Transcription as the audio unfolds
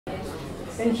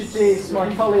introduce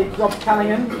my colleague Rob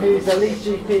Callingham, who's a Leeds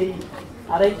GP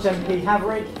at HMP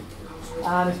Haverigg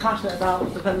and is passionate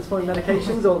about dependence-forming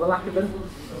medications, or the lack of them.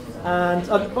 And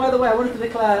by the way, I wanted to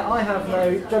declare I have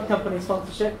no drug company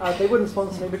sponsorship. They wouldn't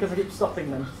sponsor me because I keep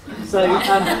stopping them. So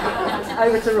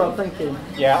over to Rob, thank you.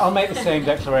 Yeah, I'll make the same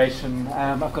declaration.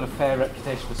 I've got a fair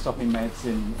reputation for stopping meds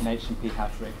in HMP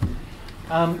Haverigg.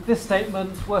 This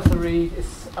statement, worth a read,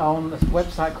 is on a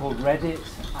website called Reddit,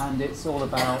 and it's all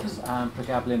about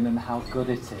pregabalin and how good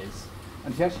it is.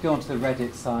 And if you actually go onto the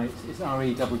Reddit site, it's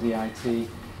REDDIT.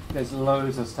 There's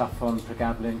loads of stuff on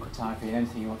pregabalin, quetiapine,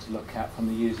 anything you want to look at from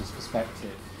the user's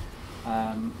perspective.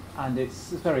 And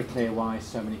it's very clear why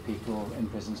so many people in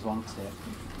prisons want it.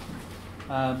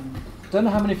 Don't know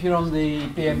how many of you are on the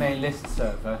BMA list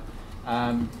server.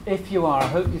 If you are, I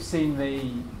hope you've seen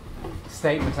the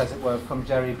statement, as it were, from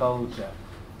Jerry Bolger,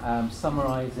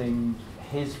 summarising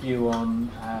his view on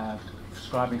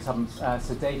prescribing some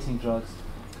sedating drugs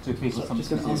to people. I'm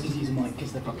just going to ask you to use a mic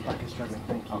because the back is struggling.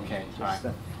 Thank you. Okay, just,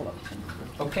 right.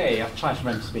 Okay, I'll try to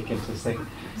remember to speak into this thing.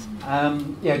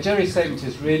 Yeah, Jerry's statement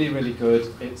is really, really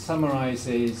good. It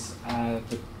summarises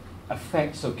the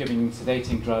effects of giving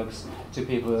sedating drugs to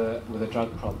people with a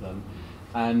drug problem.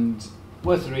 And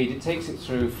worth a read, it takes it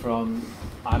through from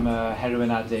I'm a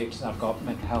heroin addict, I've got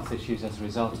mental health issues as a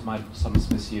result of my substance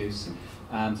misuse.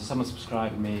 So someone's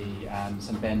prescribed me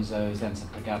some benzos, then some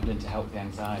pregabalin to help the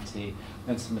anxiety,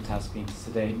 then some metazapine to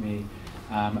sedate me,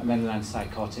 and then an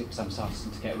antipsychotic because I'm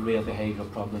starting to get real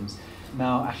behavioural problems.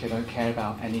 Now, actually, I don't care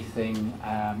about anything,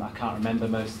 I can't remember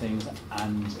most things,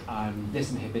 and I'm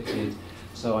disinhibited,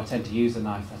 so I tend to use the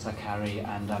knife that I carry,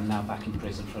 and I'm now back in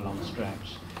prison for a long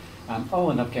stretch. Oh,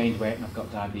 and I've gained weight and I've got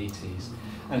diabetes.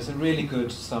 And it's a really good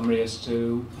summary as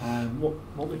to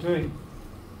what we're doing.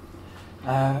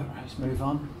 Let's move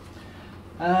on.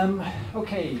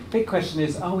 Okay, big question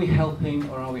is, are we helping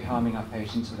or are we harming our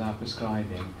patients with our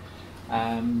prescribing?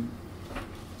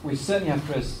 We certainly have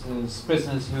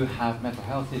prisoners who have mental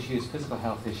health issues, physical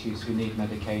health issues, who need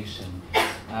medication.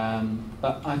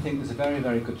 But I think there's a very,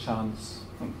 very good chance,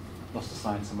 lost a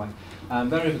slide somewhere,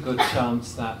 very good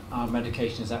chance that our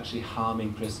medication is actually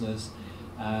harming prisoners.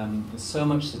 There's so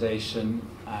much sedation,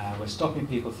 we're stopping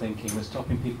people thinking, we're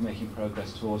stopping people making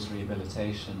progress towards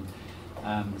rehabilitation.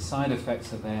 The side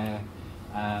effects are there,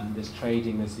 there's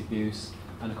trading, there's abuse,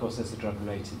 and of course there's the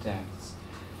drug-related deaths.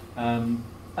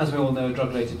 As we all know,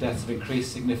 drug-related deaths have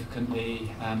increased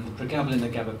significantly. The pregabalin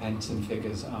and gabapentin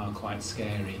figures are quite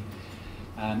scary.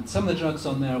 Some of the drugs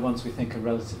on there are ones we think are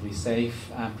relatively safe.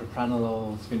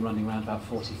 Propranolol has been running around about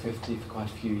 40-50 for quite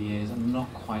a few years. I'm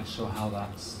not quite sure how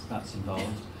that's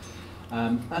involved.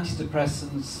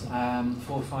 Antidepressants, 400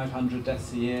 or 500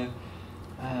 deaths a year.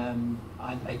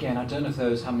 Again, I don't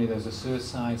know how many of those are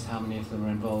suicides, how many of them are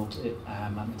involved in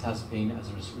metazapine as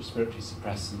a respiratory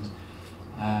suppressant.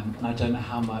 And I don't know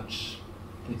how much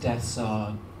the deaths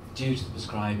are due to the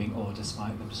prescribing or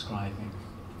despite the prescribing.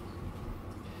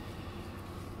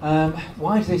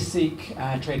 Why do they seek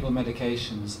tradable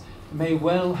medications? They may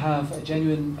well have a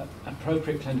genuine,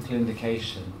 appropriate clinical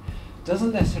indication.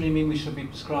 Doesn't necessarily mean we should be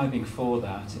prescribing for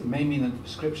that. It may mean that the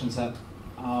prescriptions that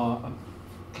are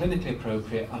clinically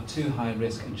appropriate are too high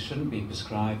risk and shouldn't be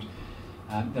prescribed.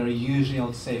 There are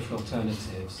usually safer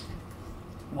alternatives.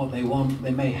 What they want,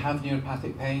 they may have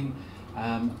neuropathic pain.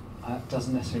 That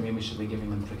doesn't necessarily mean we should be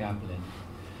giving them pregabalin.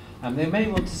 They may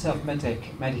want to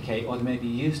self-medicate, or they may be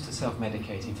used to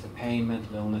self-medicating for pain,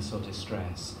 mental illness or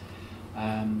distress.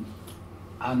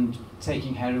 And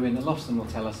taking heroin, a lot of them will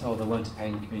tell us, oh, there weren't a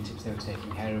pain in the community because they were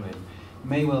taking heroin.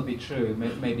 May well be true,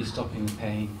 may be stopping the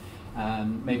pain,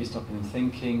 maybe stopping them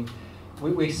thinking.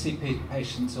 We see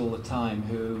patients all the time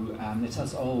who they tell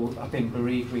us, oh, I've been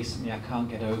bereaved recently, I can't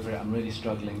get over it, I'm really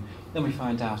struggling. Then we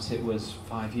find out it was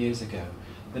 5 years ago.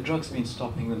 The drugs have been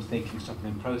stopping them thinking, stopping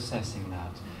them processing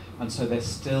that. And so they're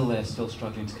still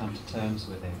struggling to come to terms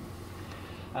with it.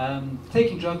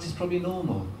 Taking drugs is probably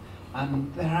normal,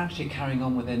 and they're actually carrying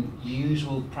on with their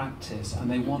usual practice,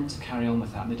 and they want to carry on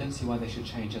with that, and they don't see why they should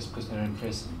change just because they're in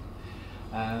prison.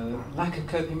 Lack of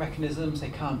coping mechanisms, they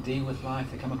can't deal with life,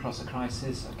 they come across a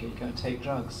crisis, okay, you go and take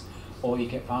drugs, or you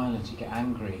get violent, you get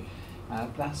angry.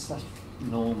 That's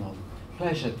normal.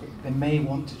 Pleasure, they may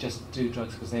want to just do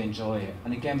drugs because they enjoy it,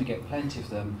 and again we get plenty of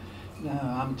them. No,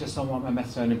 I just don't want my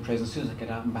methadone in prison. As soon as I get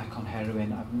out, I'm back on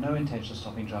heroin. I have no intention of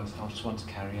stopping drugs. I just want to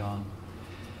carry on.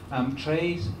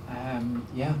 Trade,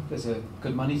 yeah, there's a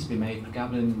good money to be made.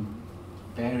 Pregabalin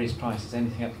varies prices,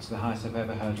 anything up to the highest I've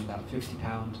ever heard, about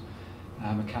 £50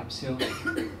 a capsule.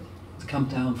 It's come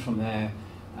down from there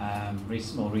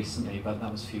more recently, but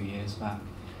that was a few years back.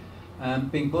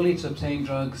 Being bullied to obtain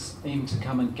drugs, even to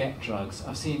come and get drugs.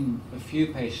 I've seen a few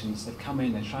patients that come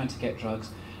in, they're trying to get drugs,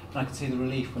 and I can see the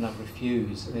relief when I've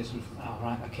refused. They're sort of, oh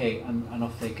right, okay, and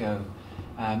off they go.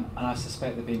 And I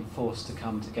suspect they're being forced to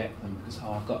come to get them because,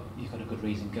 oh, you've got a good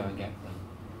reason, go and get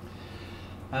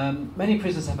them. Many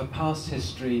prisoners have a past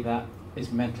history that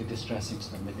is mentally distressing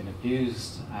to them. They've been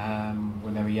abused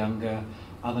when they were younger,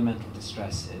 other mental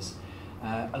distresses.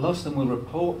 A lot of them will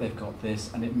report they've got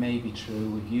this, and it may be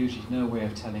true. We've usually no way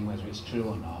of telling whether it's true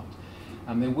or not.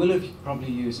 They will have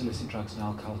probably used illicit drugs and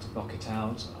alcohol to block it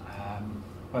out,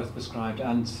 both prescribed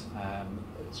and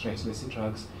straight illicit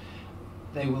drugs.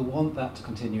 They will want that to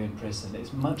continue in prison.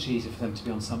 It's much easier for them to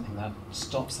be on something that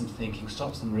stops them thinking,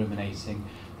 stops them ruminating,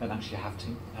 than actually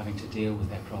having to deal with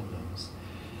their problems.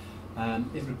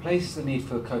 It replaces the need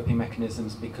for coping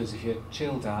mechanisms because if you're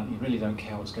chilled out, you really don't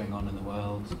care what's going on in the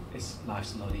world,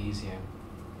 life's a lot easier.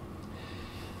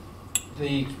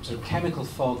 The sort of chemical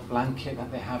fog blanket that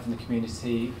they have in the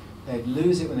community, they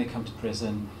lose it when they come to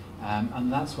prison,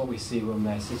 and that's what we see when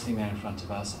they're sitting there in front of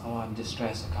us. Oh, I'm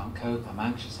distressed, I can't cope, I'm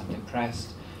anxious, I'm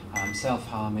depressed, I'm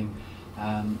self-harming,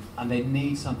 and they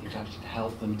need something to actually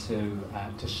help them to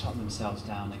shut themselves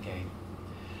down again.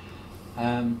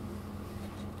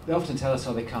 They often tell us,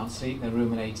 oh, they can't sleep, they're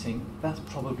ruminating. That's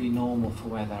probably normal for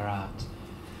where they're at.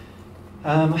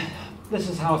 This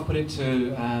is how I've put it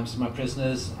to some of my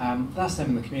prisoners. That's them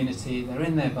in the community, they're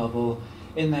in their bubble,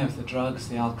 in there with the drugs,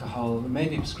 the alcohol,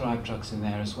 maybe prescribed drugs in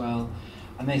there as well,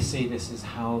 and they see this as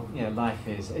how life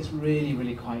is. It's really,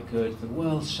 really quite good. The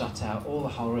world's shut out, all the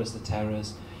horrors, the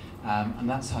terrors, and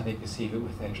that's how they perceive it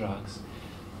with their drugs.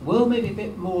 The world may be a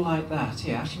bit more like that,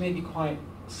 actually maybe quite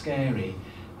scary.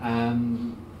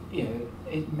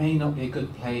 It may not be a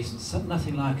good place, it's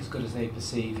nothing like as good as they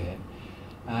perceive it,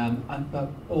 but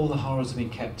all the horrors have been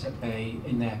kept at bay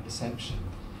in their perception.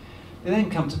 They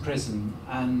then come to prison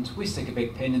and we stick a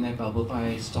big pin in their bubble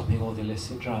by stopping all the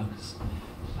illicit drugs.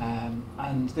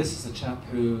 And this is a chap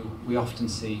who we often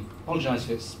see, apologise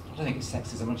if I don't think it's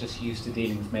sexism, I'm just used to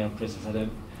dealing with male prisoners, I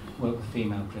don't work with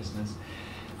female prisoners.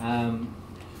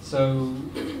 So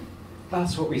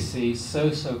that's what we see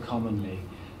so commonly.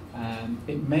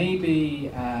 It may be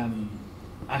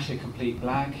actually a complete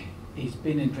blag. He's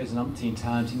been in prison umpteen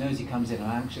times. He knows he comes in,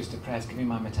 I'm anxious, depressed, give me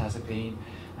my mirtazapine,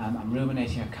 I'm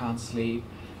ruminating, I can't sleep,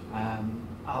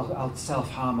 I'll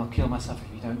self-harm, I'll kill myself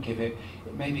if you don't give it.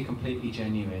 It may be completely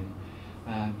genuine.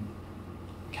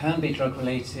 Can be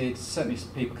drug-related. Certainly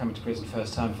people coming to prison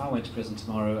first time. If I went to prison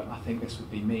tomorrow, I think this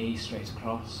would be me straight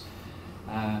across.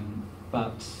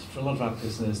 But for a lot of our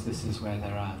prisoners, this is where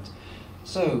they're at.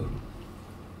 So,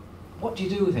 what do you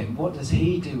do with him? What does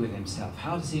he do with himself?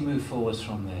 How does he move forwards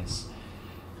from this?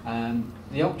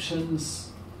 The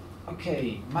options,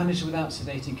 okay, manage without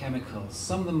sedating chemicals.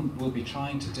 Some of them will be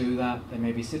trying to do that. They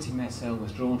may be sitting in their cell,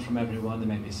 withdrawn from everyone. They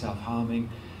may be self-harming.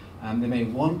 They may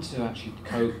want to actually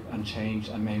cope and change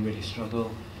and may really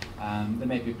struggle. They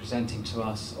may be presenting to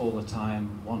us all the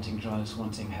time, wanting drugs,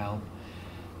 wanting help.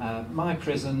 My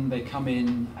prison, they come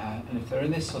in, and if they're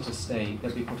in this sort of state,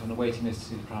 they'll be put on a waiting list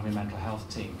to the primary mental health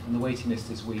team, and the waiting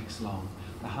list is weeks long.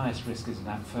 The highest risk is in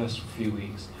that first few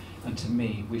weeks, and to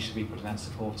me, we should be putting that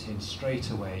support in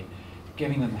straight away,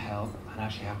 giving them help, and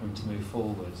actually helping them to move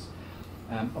forwards.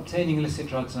 Obtaining illicit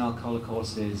drugs and alcohol, of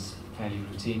course, is fairly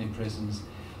routine in prisons,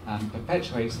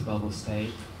 perpetuates the bubble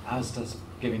state, as does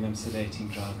giving them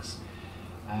sedating drugs.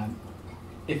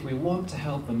 If we want to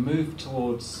help them move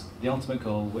towards the ultimate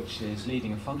goal, which is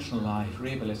leading a functional life,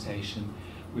 rehabilitation,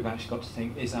 we've actually got to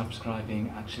think, is our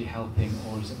prescribing actually helping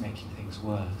or is it making things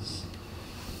worse?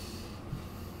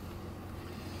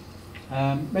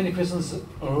 Many prisoners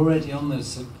are already on the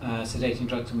sedating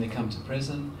drugs when they come to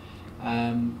prison.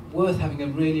 Worth having a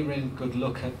really, really good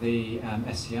look at the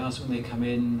SCRs when they come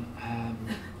in.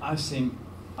 I'm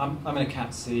in a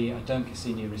Cat C, I don't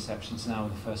see new receptions now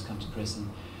when they first come to prison.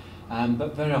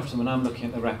 But very often when I'm looking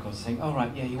at the records, I think, oh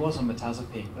right, yeah, he was on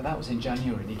mirtazapine, but that was in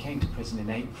January, and he came to prison in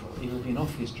April. He would have been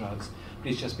off his drugs, but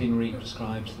he's just been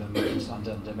re-prescribed to them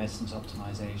under medicines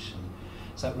optimization.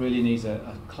 So that really needs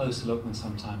a closer look than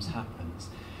sometimes happens.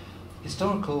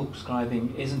 Historical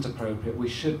prescribing isn't appropriate.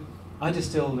 I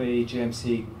distill the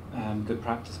GMC good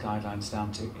practice guidelines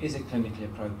down to, is it clinically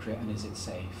appropriate and is it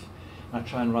safe? And I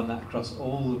try and run that across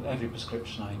every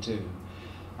prescription I do.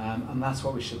 And that's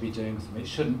what we should be doing with them. It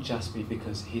shouldn't just be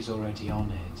because he's already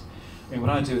on it. I mean,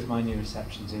 what I do with my new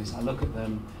receptions is I look at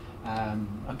them,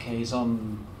 okay, he's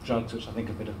on drugs which I think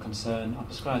are a bit of concern. I'll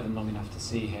prescribe them long enough to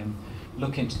see him,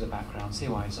 look into the background, see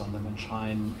why he's on them and try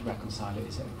and reconcile it.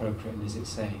 Is it appropriate and is it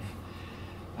safe?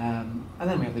 And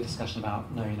then we have the discussion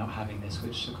about, no, you're not having this,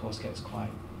 which of course gets quite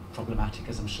problematic,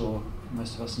 as I'm sure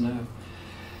most of us know.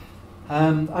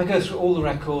 I go through all the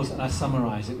records and I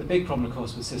summarise it. The big problem, of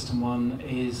course, with System 1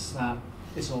 is that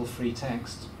it's all free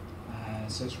text.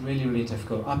 So it's really, really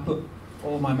difficult. I put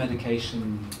all my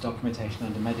medication documentation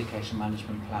under medication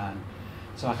management plan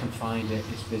so I can find it,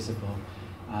 it's visible,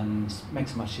 and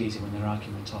makes it much easier when they're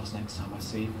arguing toss next time I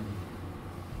see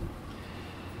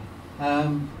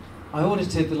them. I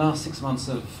audited the last 6 months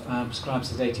of prescribed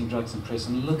sedating drugs in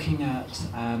prison, looking at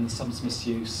substance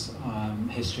misuse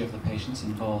history of the patients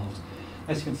involved.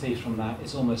 As you can see from that,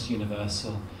 it's almost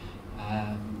universal.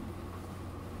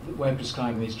 We're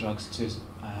prescribing these drugs to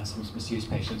substance misuse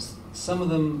patients. Some of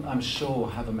them, I'm sure,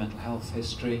 have a mental health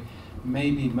history,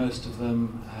 maybe most of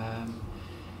them,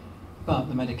 but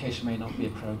the medication may not be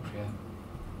appropriate.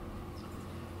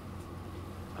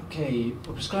 Okay,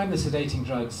 we're prescribing the sedating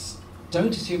drugs.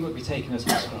 Don't assume it will be taken as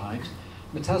prescribed.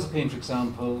 Mirtazapine, for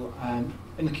example,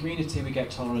 in the community we get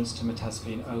tolerance to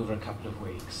mirtazapine over a couple of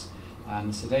weeks,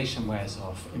 and sedation wears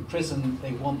off. In prison,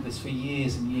 they want this for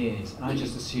years and years, and I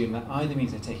just assume that either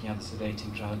means they're taking other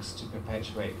sedating drugs to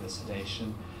perpetuate the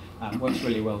sedation. Works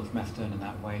really well with methadone in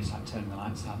that way, it's like turning the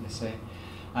lights out, they say.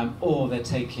 Or they're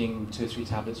taking 2 or 3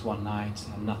 tablets one night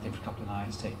and nothing for a couple of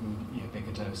nights, taking a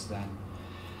bigger dose then.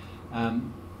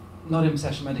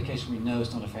 Non-in-session medication we know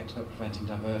is not effective at preventing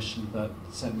diversion, but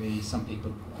certainly some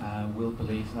people will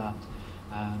believe that.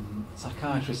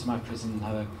 Psychiatrists in my prison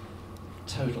have a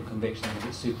total conviction that if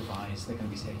it's supervised, they're going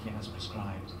to be taking it as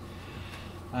prescribed.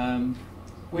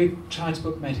 We've tried to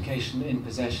put medication in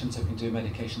possession so we can do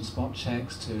medication spot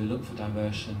checks to look for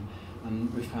diversion,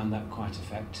 and we found that quite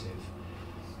effective.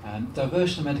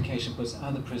 Diversion of medication puts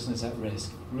other prisoners at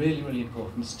risk. Really, really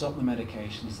important. Stop the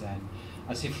medications then.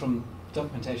 I see from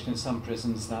documentation in some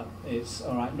prisons that it's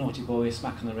all right, naughty boy,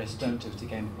 smack on the wrist, don't do it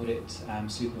again, put it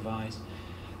supervised.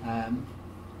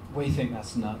 We think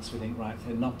that's nuts. We think, right, if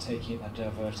they're not taking it, they're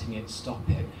diverting it, stop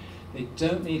it. They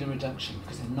don't need a reduction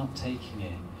because they're not taking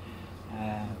it.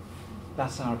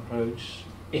 That's our approach.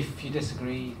 If you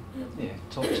disagree, yeah,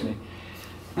 talk to me.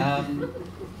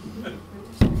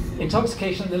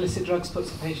 Intoxication and illicit drugs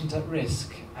puts the patient at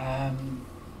risk.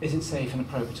 Is it safe and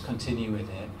appropriate to continue with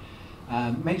it?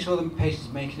 Make sure the patients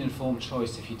make an informed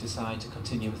choice if you decide to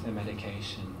continue with their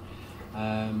medication.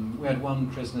 We had one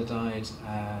prisoner died,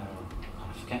 I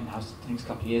forget now, I think it's a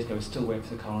couple of years ago, we're still waiting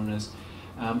for the coroners,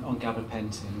 on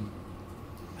gabapentin.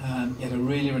 He had a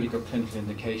really, really good clinical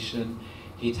indication.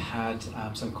 He'd had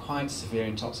some quite severe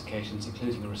intoxications,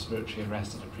 including a respiratory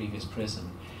arrest at a previous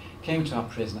prison. Came to our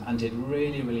prison and did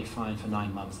really, really fine for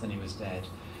 9 months, then he was dead.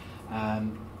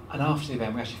 And after the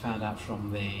event, we actually found out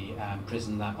from the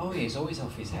prison that, oh, he's always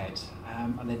off his head,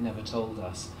 and they'd never told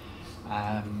us.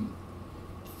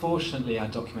 Fortunately, I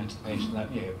documented the patient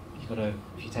that you've got to,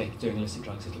 if you take doing illicit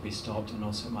drugs, it'll be stopped, and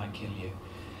also it might kill you.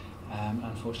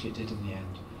 Unfortunately, it did in the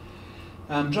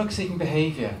end. Drug-seeking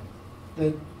behaviour.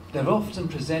 They're often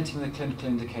presenting with a clinical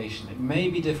indication. It may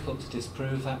be difficult to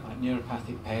disprove that, like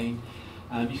neuropathic pain.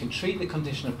 You can treat the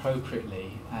condition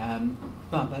appropriately,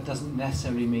 but that doesn't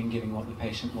necessarily mean giving what the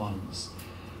patient wants.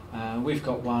 We've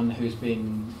got one who's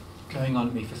been going on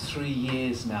at me for 3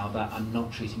 years now that I'm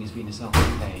not treating his venous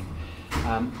artery pain.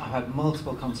 I've had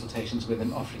multiple consultations with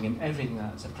him, offering him everything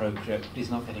that's appropriate, but he's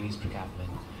not getting his pregabalin.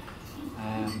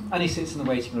 And he sits in the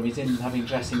waiting room, he's in having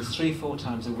dressings 3-4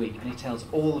 times a week, and he tells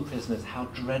all the prisoners how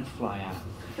dreadful I am.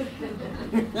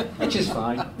 Which is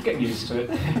fine, get used to it.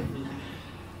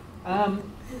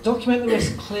 Document the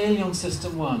risk clearly on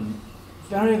System 1.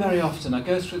 Very, very often I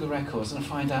go through the records and I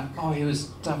find out, oh, he was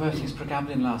diverting his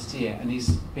pregabalin last year and he's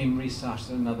been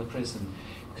restarted at another prison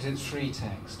because it's free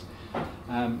text.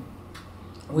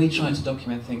 We try to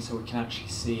document things so we can actually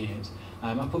see it.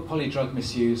 I put polydrug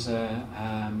misuse or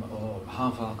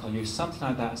harmful alcohol use, something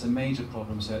like that as a major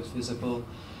problem so it's visible.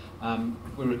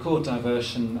 We record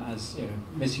diversion as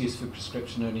misuse for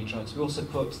prescription-only drugs. We also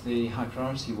put the high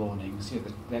priority warnings,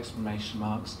 the exclamation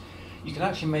marks. You can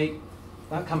actually make,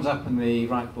 that comes up in the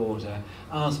right border,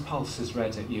 ours pulses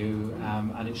red at you,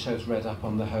 and it shows red up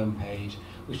on the home page,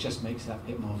 which just makes that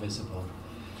bit more visible.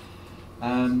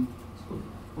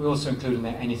 We also include in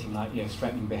there anything like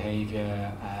threatening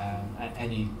behaviour,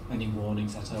 any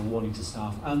warnings that are warning to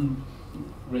staff, and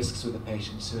risks with the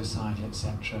patient, suicidal,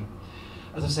 etc.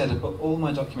 As I said, I put all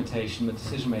my documentation, the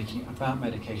decision-making about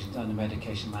medications and the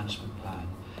medication management plan.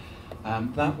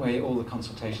 That way all the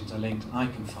consultations are linked, I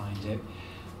can find it.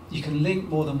 You can link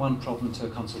more than one problem to a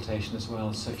consultation as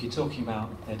well, so if you're talking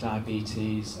about their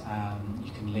diabetes,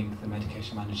 you can link the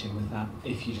medication managing with that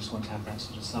if you just want to have that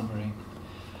sort of summary.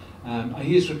 I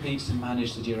use repeats to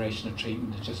manage the duration of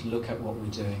treatment and just look at what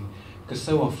we're doing. Because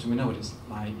so often we know what it's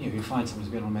like, you know, you find someone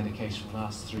who's been on medication for the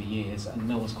last 3 years and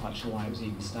no one's quite sure why it was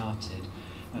even started,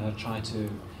 and I try to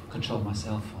control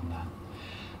myself on that.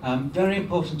 Very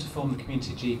important to inform the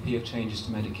community GP of changes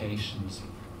to medications.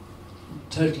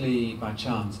 Totally by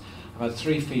chance, I've had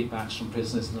 3 feedbacks from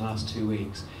prisoners in the last 2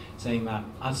 weeks saying that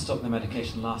I'd stopped their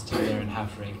medication last time they were in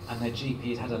Haverigg, and their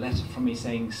GP had had a letter from me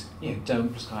saying, you know, don't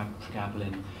prescribe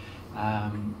pregabalin.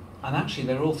 And actually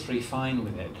they're all 3 fine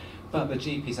with it, but the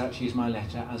GPs actually used my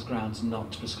letter as grounds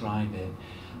not to prescribe it.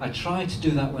 I try to do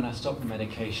that when I stop the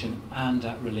medication and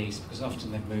at release, because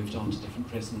often they've moved on to different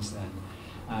prisons then.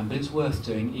 But it's worth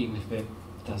doing even if it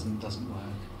doesn't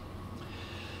work.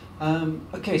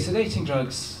 Okay, sedating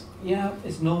drugs, yeah,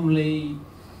 it's normally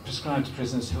prescribed to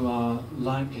prisoners who are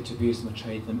likely to abuse them or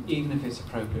trade them, even if it's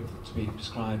appropriate to be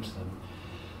prescribed to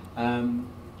them.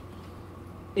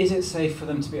 Is it safe for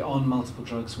them to be on multiple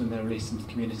drugs when they're released into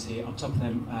the community, on top of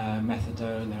their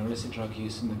methadone, their illicit drug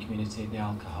use in the community, the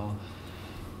alcohol?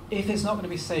 If it's not going to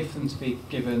be safe for them to be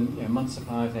given, you know, month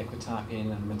supply of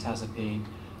quetiapine and mirtazapine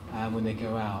when they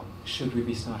go out, should we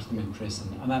be starting them in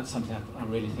prison? And that's something I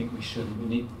really think we shouldn't. We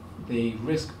need the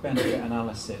risk-benefit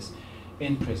analysis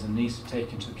in prison needs to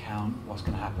take into account what's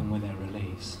going to happen when they're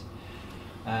released.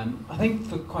 I think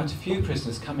for quite a few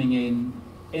prisoners coming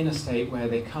in a state where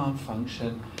they can't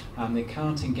function, they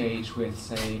can't engage with,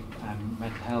 say,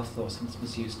 mental health or substance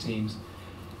misuse teams,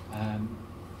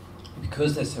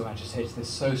 because they're so agitated, they're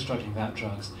so struggling without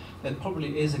drugs, there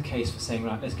probably is a case for saying,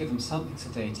 right, let's give them something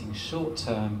sedating short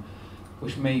term,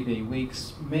 which may be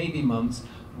weeks, maybe months,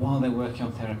 while they're working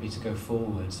on therapy to go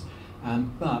forwards.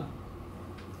 But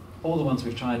all the ones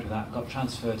we've tried with that got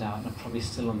transferred out and are probably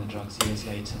still on the drugs years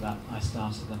later that I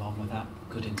started them on with that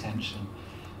good intention.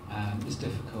 It's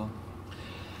difficult.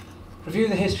 Review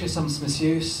the history of substance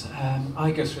misuse.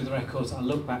 I go through the records, I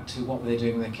look back to what were they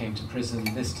doing when they came to prison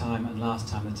this time and last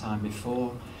time, the time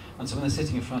before. And so when they're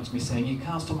sitting in front of me saying, you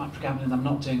can't stop my pregabalin, I'm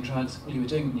not doing drugs. Well, you were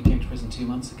doing it when you came to prison 2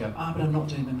 months ago. Ah, but I'm not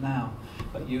doing them now.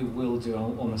 But you will do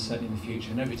almost certainly in the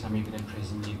future. And every time you've been in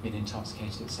prison, you've been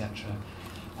intoxicated, etc.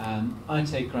 I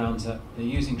take grounds that they're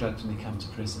using drugs when they come to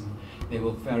prison. They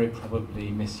will very probably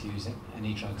misuse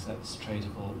any drugs that's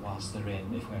tradable whilst they're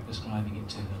in, if we're prescribing it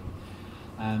to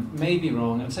them. May be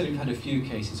wrong, and certainly we've had a few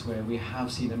cases where we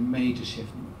have seen a major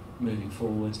shift moving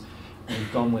forward, and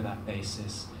we've gone with that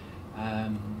basis. I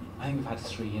think we've had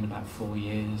 3 in about 4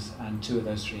 years, and 2 of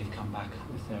those 3 have come back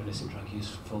with their illicit drug use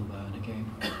full burn again.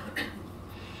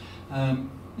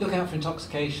 Look out for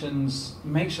intoxications,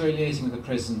 make sure you're liaising with the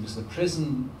prison, because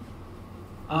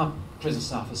our prison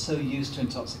staff are so used to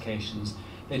intoxications,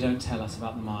 they don't tell us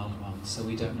about the mild ones, so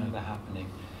we don't know they're happening.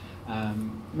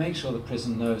 Make sure the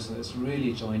prison knows that it's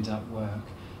really joined up work,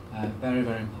 very,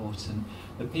 very important.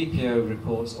 The PPO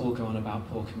reports all go on about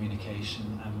poor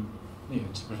communication, and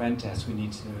to prevent deaths we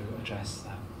need to address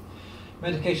that.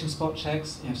 Medication spot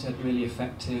checks, I've said, really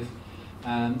effective.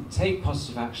 Take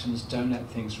positive actions, don't let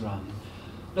things run.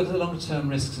 Look at the longer term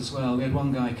risks as well. We had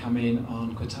one guy come in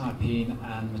on quetiapine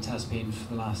and mirtazapine for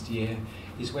the last year.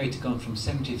 His weight had gone from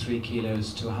 73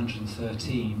 kilos to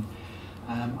 113.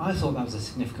 I thought that was a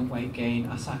significant weight gain.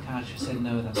 Our psychiatrist said,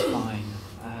 no, that's fine.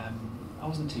 I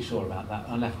wasn't too sure about that.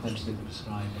 I left them to do the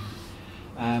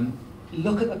prescribing.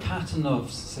 Look at the pattern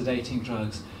of sedating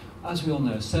drugs. As we all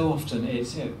know, so often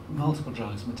it's multiple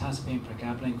drugs, mirtazapine,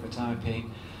 pregabalin, quetiapine.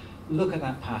 Look at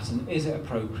that pattern. Is it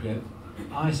appropriate?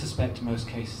 I suspect in most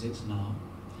cases it's not.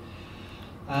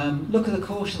 Look at the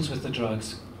cautions with the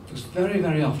drugs, because very,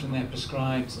 very often they're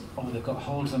prescribed or they've got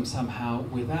hold of them somehow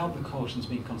without the cautions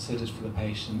being considered for the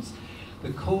patients.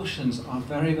 The cautions are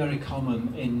very, very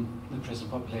common in the prison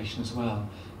population as well.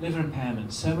 Liver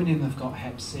impairment, so many of them have got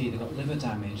Hep C, they've got liver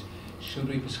damage. Should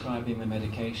we be prescribing the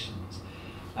medications?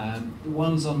 The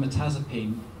ones on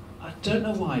mirtazapine, I don't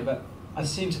know why, but I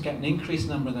seem to get an increased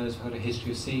number of those who've had a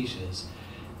history of seizures.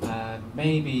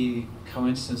 Maybe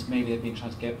coincidence, maybe they've been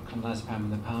trying to get clonazepam in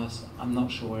the past. I'm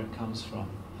not sure where it comes from.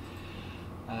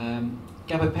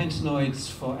 Gabapentinoids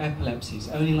for epilepsies,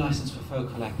 only licensed for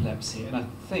focal epilepsy, and I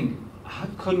think I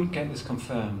couldn't get this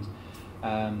confirmed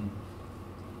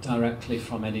directly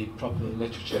from any proper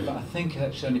literature, but I think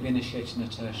that should only be initiated in a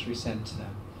tertiary centre.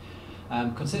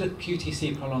 Consider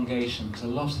QTC prolongation, because a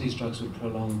lot of these drugs would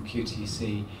prolong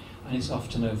QTC, and it's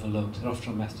often overlooked. They're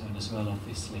often on methadone as well,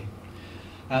 obviously.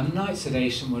 Night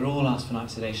sedation, we're all asked for night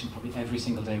sedation probably every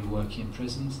single day we're working in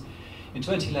prisons. In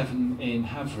 2011 in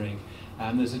Haverigg,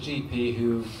 there's a GP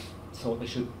who thought they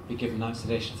should be given night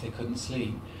sedation if they couldn't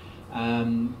sleep.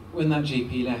 When that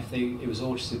GP left, it was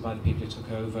audited by the people who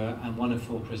took over, and 1 in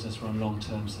 4 prisoners were on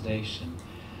long-term sedation.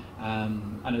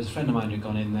 And there was a friend of mine who'd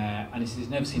gone in there, and he said he's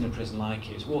never seen a prison like it.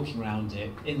 He was walking around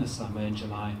it in the summer, in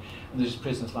July, and there's just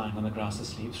prisoners lying on the grass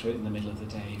asleep through it in the middle of the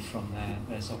day from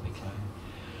their Zopiclone.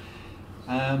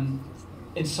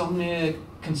 Insomnia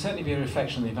can certainly be a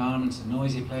reflection of the environment. It's a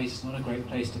noisy place, it's not a great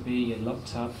place to be, you're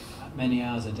locked up many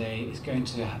hours a day. It's going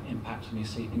to impact on your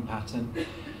sleeping pattern.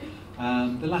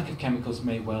 The lack of chemicals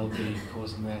may well be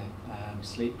causing their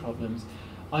sleep problems.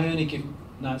 I only give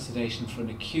night sedation for an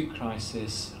acute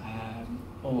crisis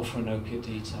or for an opiate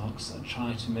detox and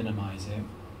try to minimise it.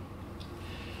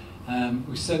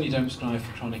 We certainly don't prescribe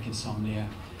for chronic insomnia.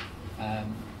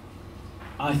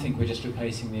 I think we're just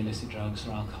replacing the illicit drugs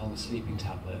or alcohol with sleeping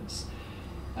tablets.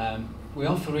 We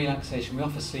offer relaxation, we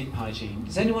offer sleep hygiene.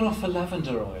 Does anyone offer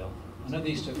lavender oil? I know they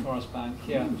used to at Forest Bank.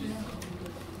 Yeah.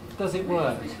 Does it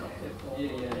work?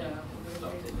 Yeah.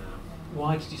 Stopped it now.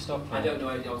 Why did you stop that? I don't know,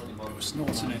 I wasn't bothered.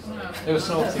 Snorting it. They were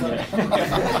snorting it.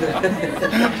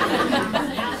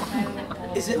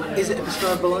 Is it a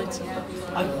prescribable item?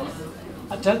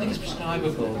 I don't think it's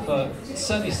prescribable, but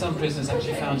certainly some prisoners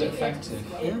actually found it effective.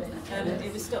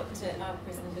 It was stopped at our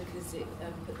prison because it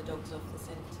put the dogs off the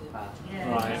sedative.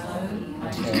 Right.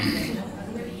 Okay.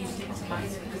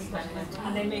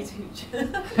 And they made hooch.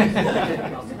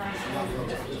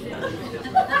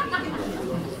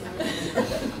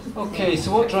 Okay,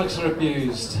 so what drugs are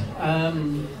abused? Are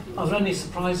there any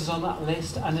surprises on that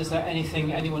list? And is there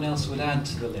anything anyone else would add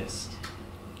to the list?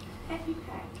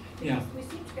 EpiPen. Yeah. We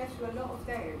seem to go through a lot of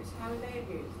those. How are they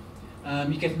abused?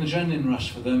 You get an adrenaline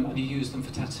rush for them, and you use them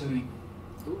for tattooing.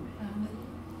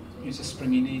 Use a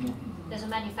springy needle. There's a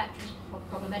manufacturer's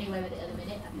problem anyway with it at the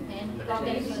minute. EpiPen. Can't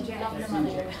get it for love and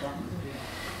money.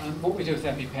 What we do with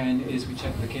EpiPen is we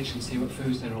check the kitchen, see what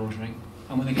foods they're ordering,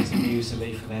 and when they get a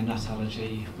muesli for their nut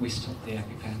allergy, we stop the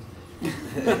EpiPen.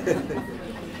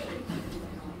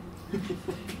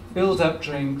 Build-up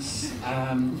drinks,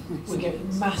 we get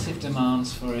massive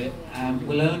demands for it.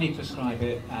 We'll only prescribe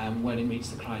it when it meets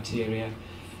the criteria.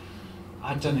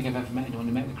 I don't think I've ever met anyone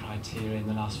who met the criteria in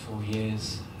the last 4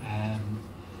 years.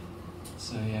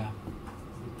 So yeah.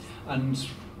 And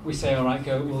we say, all right,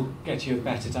 we'll get you a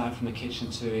better diet from the kitchen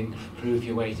to improve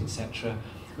your weight, etc.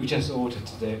 We just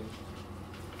audited it.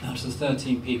 Out of the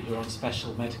 13 people who are on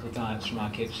special medical diets from our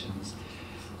kitchens,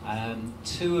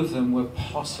 2 of them were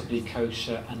possibly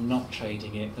kosher and not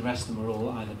trading it. The rest of them were all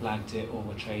either blagged it or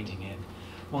were trading it.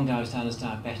 One guy was down as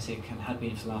diabetic and had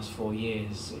been for the last 4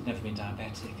 years. He'd never been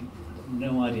diabetic.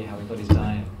 No idea how he got his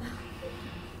diet.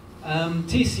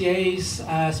 TCAs,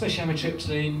 especially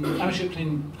amitriptyline.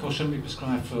 Amitriptyline, of course, shouldn't be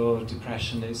prescribed for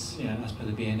depression. It's, as per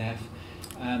the BNF.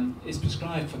 It's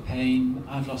prescribed for pain.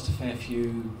 I've lost a fair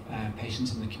few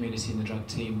patients in the community in the drug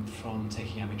team from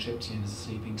taking amitriptyline as a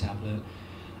sleeping tablet.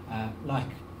 Like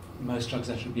most drugs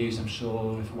that are abused, I'm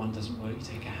sure if one doesn't work, you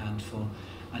take a handful,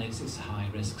 and it's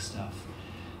high-risk stuff.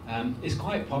 It's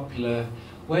quite popular.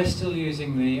 We're still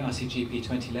using the ICGP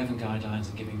 2011 guidelines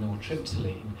and giving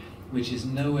nortriptyline, which is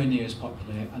nowhere near as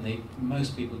popular, and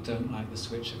most people don't like the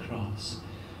switch across.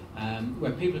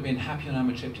 Where people have been happy on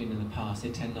amitriptyline in the past, they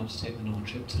tend not to take the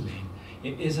nortriptyline.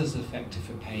 It is as effective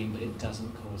for pain, but it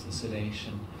doesn't cause the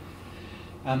sedation.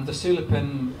 The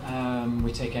Sulipin,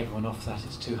 we take everyone off that,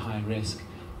 it's too high risk.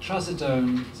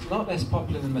 Trazodone, it's a lot less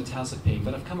popular than mirtazapine,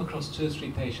 but I've come across 2 or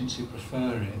 3 patients who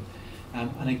prefer it.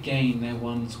 And again, they're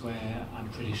ones where I'm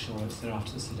pretty sure it's they're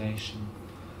after the sedation.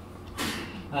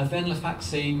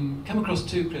 Venlafaxine, come across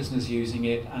 2 prisoners using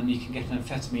it, and you can get an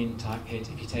amphetamine type hit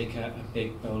if you take a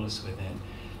big bolus with it.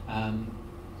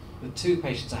 The 2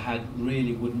 patients I had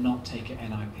really would not take it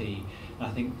NIP, and I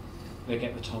think they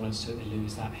get the tolerance to it, they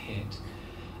lose that hit.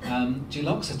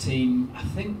 Duloxetine, I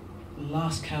think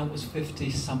last count was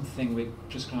 50-something we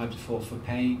prescribed it for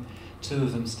pain. 2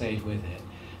 of them stayed with it.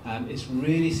 It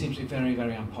really seems to be very,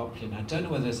 very unpopular. And I don't know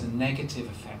whether there's a negative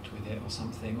effect with it or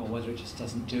something, or whether it just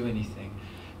doesn't do anything,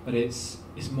 but it's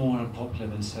more unpopular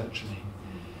than sertraline.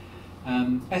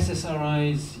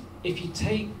 SSRIs, if you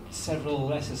take several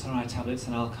SSRI tablets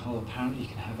and alcohol, apparently you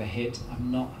can have a hit. I've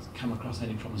not come across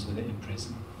any problems with it in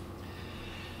prison.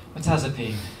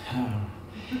 Mirtazapine.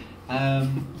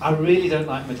 I really don't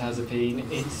like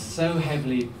mirtazapine. It's so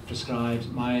heavily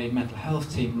prescribed. My mental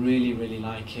health team really, really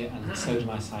like it, and so do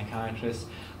my psychiatrists.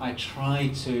 I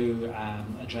try to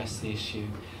address the issue.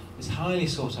 It's highly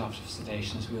sought after for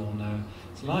sedation, as we all know.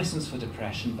 It's licensed for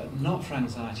depression, but not for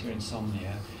anxiety or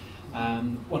insomnia.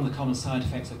 One of the common side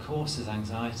effects, of course, is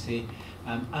anxiety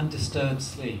and disturbed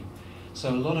sleep.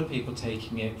 So a lot of people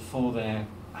taking it for their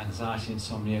anxiety and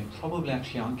insomnia probably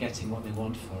actually aren't getting what they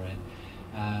want for it.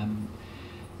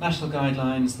 National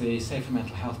guidelines, the Safer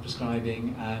Mental Health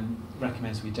Prescribing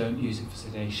recommends we don't use it for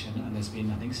sedation, and there's been,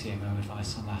 I think, CMO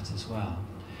advice on that as well.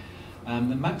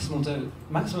 The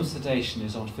maximum sedation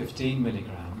is on 15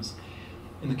 milligrams.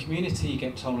 In the community, you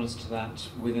get tolerance to that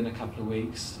within a couple of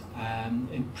weeks.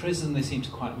 In prison, they seem to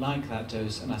quite like that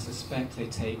dose, and I suspect they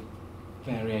take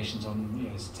variations on, you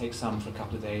know, take some for a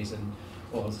couple of days,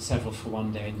 or several for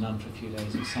one day, none for a few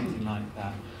days, or something like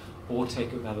that, or take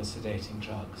it with other sedating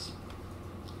drugs.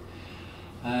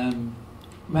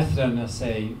 Methadone, they'll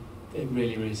say, it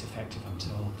really is effective, I'm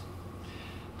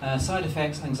told. Side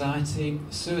effects, anxiety,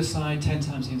 suicide, 10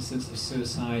 times the incidence of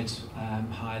suicide,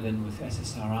 higher than with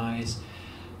SSRIs.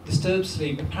 Disturbed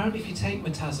sleep, apparently if you take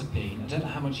mirtazapine, I don't know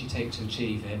how much you take to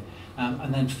achieve it,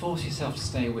 and then force yourself to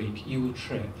stay awake, you will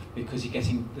trip because you're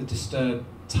getting the disturbed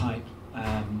type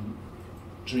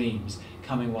dreams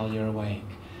coming while you're awake.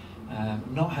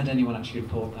 Not had anyone actually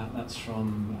report that, that's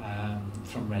from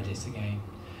Reddit again.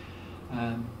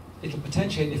 It'll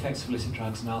potentiate the effects of illicit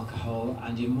drugs and alcohol,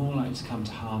 and you're more likely to come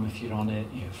to harm if you're on it,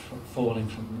 you know, falling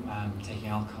from taking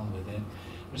alcohol with it.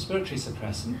 Respiratory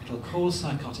suppressant, it'll cause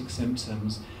psychotic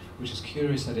symptoms, which is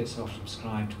curious that it's often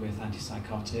prescribed with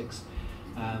antipsychotics,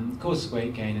 causes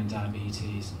weight gain and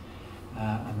diabetes,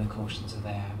 and the cautions are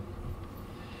there.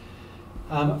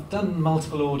 I've done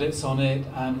multiple audits on it.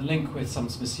 The link with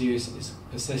substance misuse is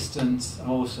persistent. I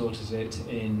also audited it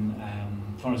in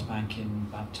Forest Bank in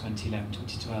about 2011,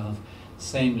 2012.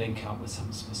 Same link up with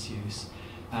substance misuse.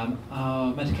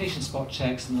 Our medication spot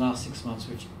checks in the last 6 months,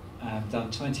 we've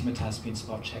done 20 mirtazapine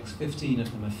spot checks, 15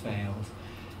 of them have failed,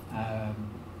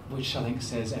 which I think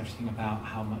says everything about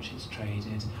how much it's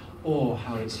traded or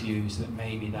how it's used, that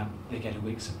maybe that they get a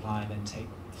week's supply and then take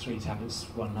 3 tablets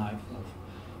one night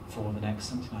for the next,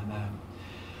 something like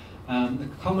that. The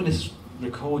commonest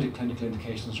recorded clinical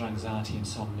indications are anxiety,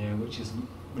 insomnia, which isn't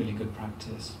really good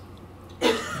practice.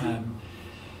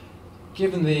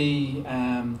 Given the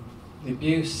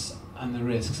abuse and the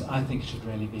risks, I think it should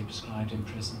really be prescribed in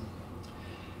prison.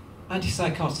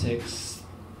 Antipsychotics,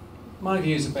 my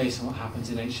views are based on what happens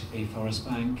in HMP Forest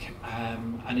Bank,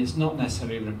 and it's not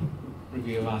necessarily a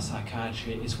review of our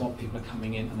psychiatry, it's what people are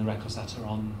coming in and the records that are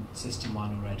on System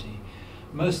 1 already.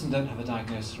 Most of them don't have a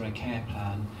diagnosis or a care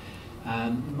plan.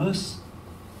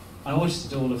 I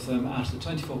audited all of them. Out of the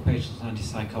 24 patients with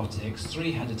antipsychotics,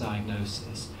 3 had a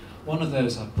diagnosis. 1 of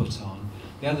those I put on.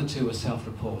 The other 2 were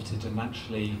self-reported and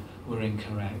actually were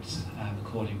incorrect,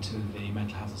 according to the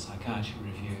mental health and psychiatry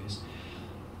reviews.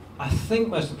 I think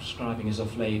most of the prescribing is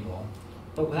off-label,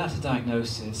 but without a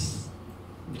diagnosis,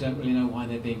 we don't really know why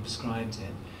they're being prescribed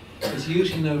it. There's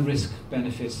usually no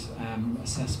risk-benefit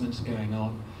assessment going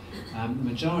on. The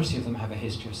majority of them have a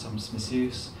history of substance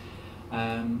misuse.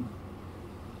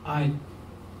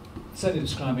 Certainly the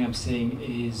prescribing I'm seeing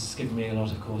is giving me a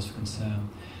lot of cause for concern.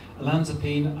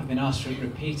 Olanzapine, I've been asked for it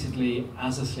repeatedly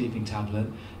as a sleeping tablet.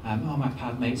 Oh,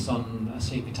 my mate's on a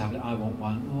sleeping tablet, I want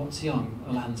one. Well, what's he on?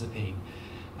 Olanzapine.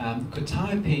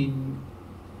 Quetiapine,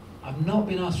 I've not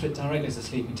been asked for it directly as a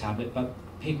sleeping tablet, but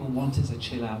people want it as a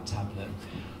chill-out tablet.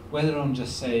 Whether on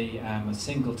just, say, a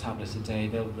single tablet a day,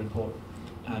 they'll report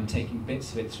taking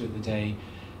bits of it through the day,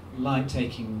 like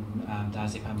taking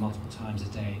diazepam multiple times a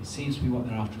day. It seems to be what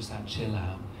they're after is that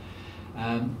chill-out.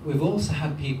 We've also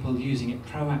had people using it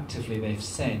proactively, they've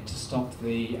said, to stop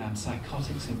the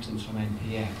psychotic symptoms from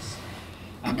NPS.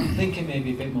 I think it may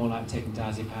be a bit more like taking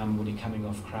diazepam when you're coming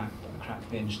off a crack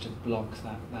binge to block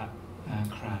that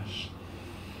crash.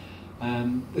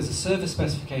 There's a service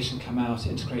specification come out,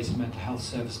 integrated mental health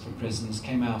service for prisons,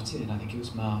 came out in, I think it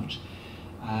was March,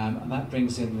 and that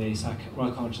brings in the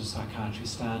Royal College of Psychiatry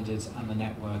standards and the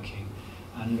networking,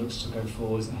 and looks to go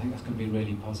forward. I think that's going to be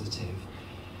really positive.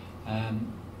 The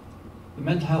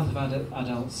mental health of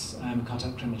adults, contact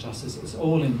with criminal justice, it's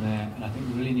all in there, and I think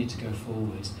we really need to go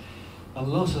forward. A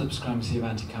lot of the prescribing of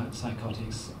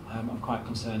antipsychotics I'm quite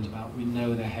concerned about. We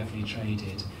know they're heavily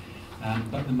traded,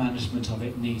 but the management of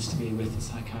it needs to be with the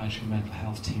psychiatry and mental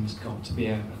health team. It's got to be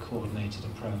a coordinated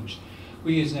approach.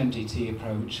 We use an MDT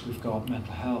approach. We've got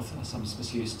mental health, a substance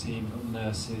misuse team, we've got the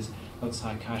nurses, we've got the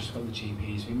psychiatrists, we've got the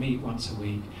GPs. We meet once a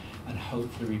week, and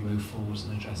hopefully we move forward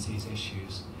and address these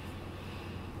issues.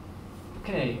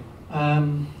 Okay,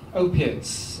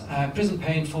 opiates, prison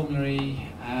pain formulary,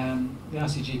 the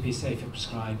RCGP Safer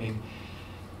Prescribing.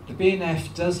 The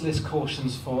BNF does list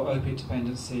cautions for opiate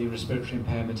dependency, respiratory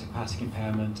impairment, hepatic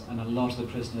impairment, and a lot of the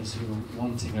prisoners who are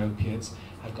wanting opiates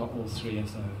have got all 3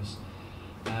 of those.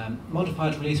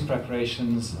 Modified release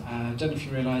preparations, I don't know if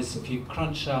you realise, if you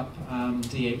crunch up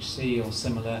DHC or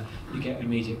similar, you get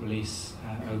immediate release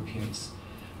opiates,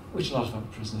 which a lot of other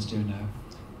prisoners do know.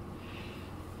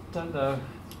 Don't know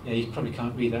Yeah, you probably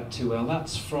can't read that too well.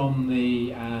 That's from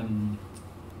the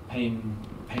pain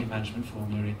management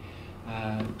formulary.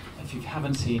 If you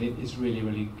haven't seen it, it's really,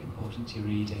 really important to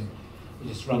read it. It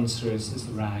just runs through as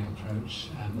the RAG approach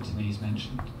that Denise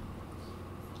mentioned.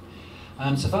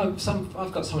 So if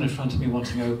I've got someone in front of me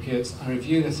wanting opiates, I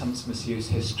review their substance misuse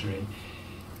history.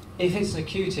 If it's an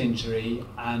acute injury,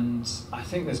 and I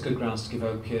think there's good grounds to give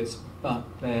opiates, but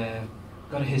they've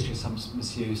got a history of substance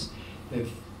misuse,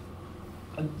 they've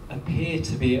appear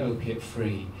to be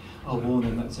opiate-free, I'll warn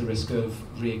them that's a risk of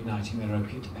reigniting their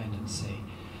opiate dependency.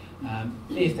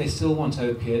 If they still want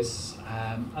opiates,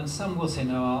 and some will say,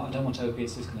 no, I don't want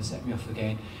opiates, it's going to set me off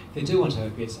again. If they do want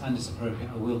opiates and it's appropriate,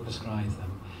 I will prescribe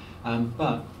them.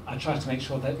 But I try to make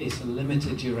sure that it's a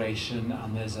limited duration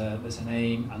and there's an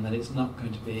aim, and that it's not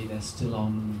going to be they're still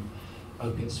on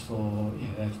opiates for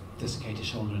their dislocated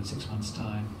shoulder in 6 months'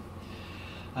 time.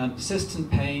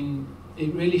 Persistent pain,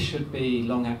 it really should be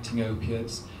long-acting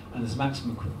opiates, and there's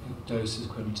maximum dose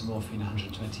equivalent to morphine,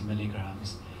 120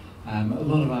 milligrams. A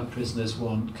lot of our prisoners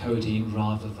want codeine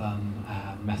rather than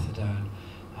methadone,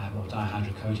 or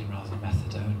dihydrocodeine rather than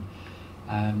methadone.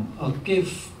 I'll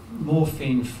give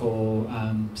morphine for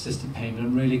persistent pain, but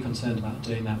I'm really concerned about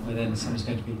doing that where then someone's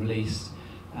going to be released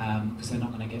because they're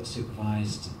not going to get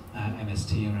supervised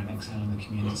MST or MXL in the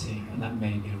community, and that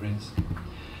may be a risk.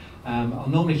 I'll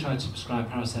normally try to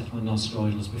prescribe paracetamol and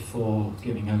non-steroidals before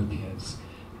giving opiates.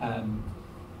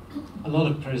 A lot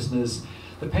of prisoners,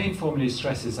 the pain formula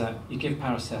stresses that you give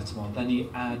paracetamol, then you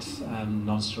add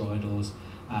non-steroidals,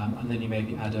 and then you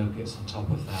maybe add opiates on top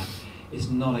of that. It's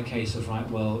not a case of, right,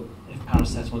 well, if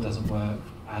paracetamol doesn't work,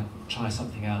 try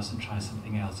something else and try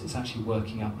something else. It's actually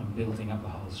working up and building up the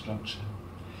whole structure.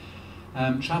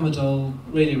 Tramadol,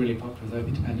 really, really popular with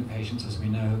opiate-dependent patients, as we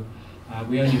know.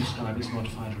 We only prescribe its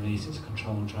modified release, it's a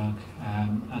controlled drug.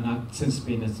 And since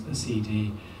being a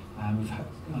CD, we've had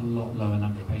a lot lower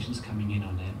number of patients coming in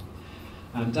on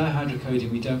it.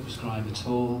 Dihydrocodeine we don't prescribe at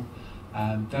all.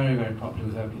 Very, very popular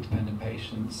with opiate-dependent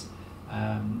patients.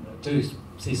 Do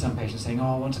see some patients saying,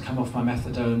 oh, I want to come off my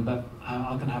methadone, but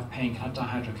I'm going to have pain, can I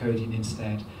have dihydrocodeine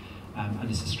instead? And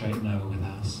it's a straight no with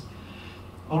us.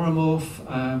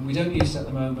 Oromorph, we don't use it at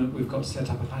the moment. We've got to set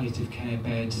up a palliative care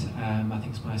bed, I think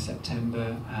it's by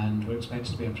September, and we're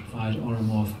expected to be able to provide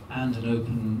Oromorph and an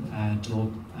open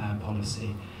door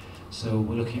policy. So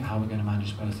we're looking at how we're going to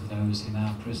manage both of those in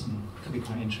our prison. Could be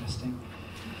quite interesting.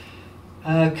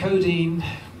 Codeine,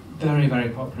 very, very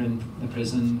popular in the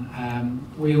prison.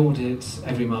 We audit,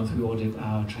 every month we audit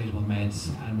our tradable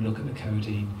meds and we look at the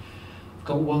codeine. I've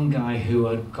got one guy who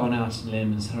had gone out on a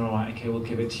limb and said, all right, okay, we'll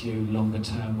give it to you longer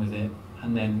term with it.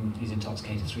 And then he's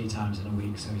intoxicated 3 times in a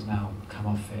week, so he's now come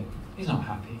off it. He's not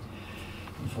happy,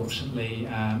 unfortunately,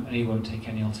 and he won't take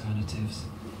any alternatives.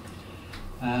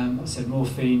 I said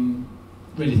morphine,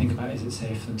 really think about is it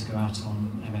safer than to go out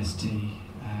on MST.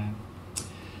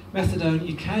 Methadone,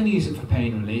 you can use it for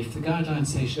pain relief. The guidelines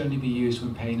say it should only be used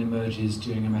when pain emerges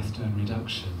during a methadone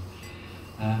reduction.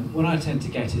 What I tend to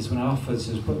get is when I offer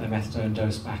to put their methadone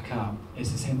dose back up,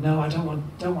 is they say, no, I don't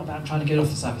want that, I'm trying to get off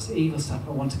the stuff, it's the evil stuff,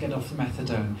 I want to get off the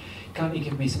methadone. Can't you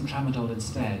give me some tramadol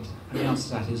instead? And the answer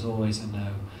to that is always a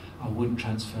no. I wouldn't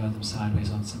transfer them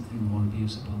sideways on something more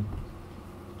abusable.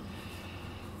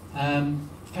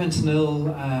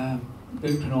 Fentanyl,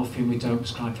 buprenorphine we don't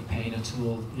prescribe for pain at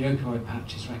all. The opioid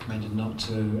patch is recommended not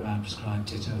to prescribe,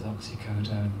 ditto with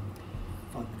oxycodone.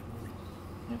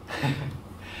 Yep.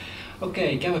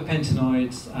 Okay,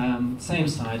 gabapentinoids, same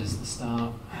side as the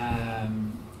start.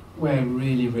 We're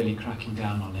really, really cracking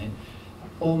down on it.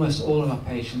 Almost all of our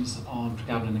patients on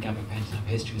pregabalin and gabapentin have a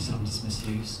history of substance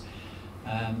misuse.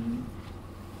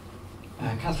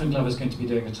 Catherine Glover is going to be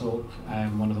doing a talk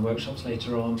in one of the workshops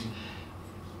later on.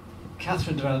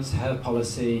 Catherine develops her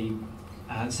policy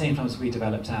at the same time as we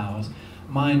developed ours.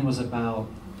 Mine was about,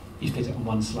 you fit it on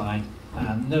one slide,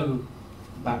 no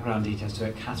background details to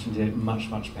it. Catherine did it much,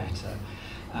 much better.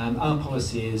 Our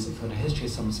policy is if they've got a history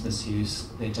of substance misuse,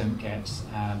 they don't get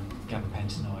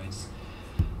gabapentinoids.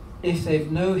 If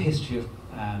they've no history of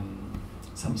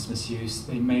substance misuse,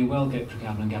 they may well get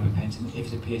pregabalin and gabapentin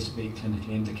if it appears to be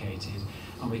clinically indicated,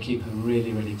 and we keep a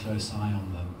really, really close eye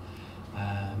on them.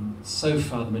 So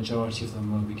far, the majority of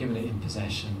them will be given it in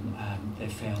possession,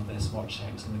 they've failed their spot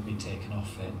checks and they've been taken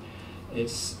off it.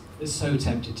 It's so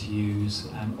tempted to use,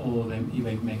 or you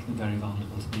may make them very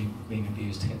vulnerable to being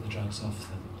abused to get the drugs off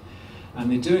them.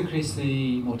 And they do increase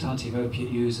the mortality of opiate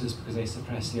users because they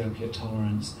suppress the opiate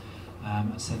tolerance,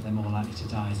 and said they're more likely to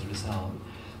die as a result.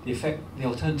 The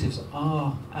alternatives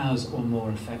are as or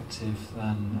more effective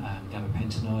than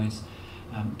gabapentinoids.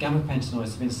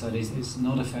 Gabapentinoids have been studied. It's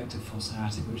not effective for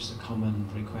sciatica, which is a common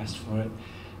request for it.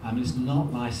 It's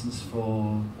not licensed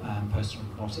for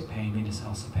post-robotic pain, venous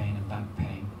ulcer pain and back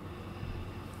pain.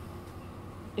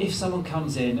 If someone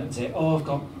comes in and say, oh, I've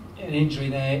got an injury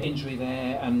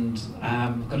there, and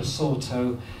got a sore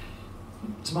toe,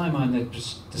 to my mind they're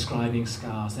just describing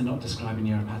scars, they're not describing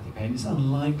neuropathic pain. It's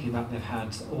unlikely that they've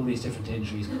had all these different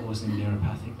injuries causing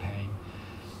neuropathic pain.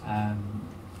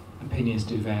 Opinions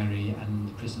do vary, and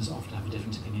the prisoners often have a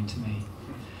different opinion to me.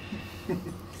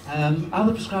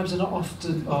 Other prescribers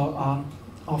are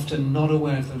often not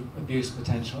aware of the abuse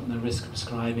potential and the risk of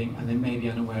prescribing, and they may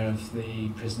be unaware of the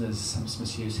prisoner's substance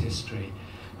misuse history.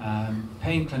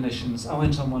 Pain clinicians, I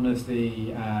went on one of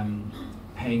the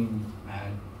pain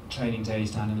training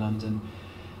days down in London.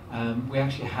 We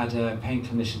actually had a pain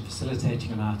clinician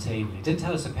facilitating on our table. He didn't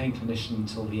tell us a pain clinician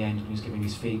until the end when he was giving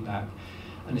his feedback.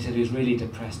 And he said he was really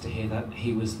depressed to hear that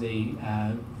he was the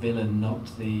villain, not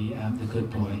the good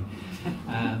boy.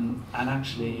 And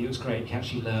actually, it was great. He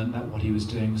actually learned that what he was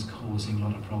doing was causing a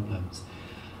lot of problems.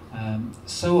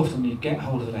 So often you get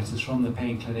hold of the letters from the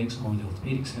pain clinics or the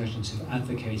orthopaedic surgeons who've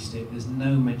advocated it. There's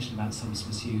no mention about substance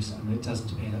misuse, and it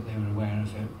doesn't appear that they were aware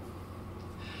of it.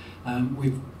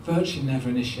 We virtually never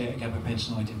initiate a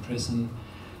gabapentinoid in prison.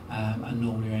 And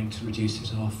normally aim to reduce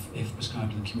it off if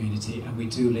prescribed in the community, and we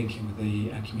do link in with the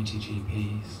community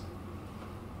GPs.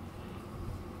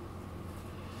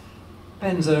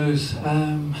 Benzos,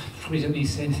 probably don't need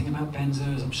to say anything about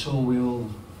benzos. I'm sure we all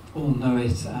know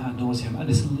it ad nauseum, and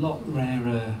it's a lot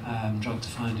rarer drug to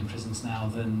find in prisons now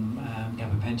than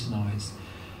gabapentinoids.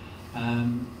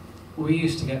 We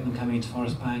used to get them coming into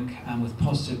Forest Bank with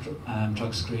positive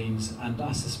drug screens, and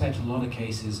I suspect in a lot of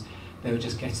cases they were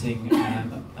just getting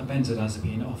a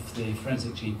benzodiazepine off the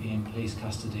forensic GP in police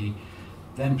custody,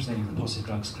 then presenting the positive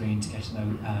drug screen to get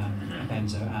a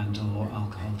benzo and or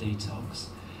alcohol detox.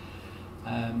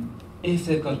 If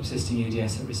they've got a persisting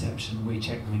UDS at reception, we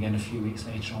check them again a few weeks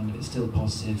later on. If it's still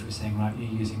positive, we're saying, right, you're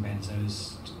using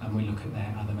benzos, and we look at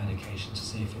their other medication to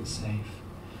see if it's safe.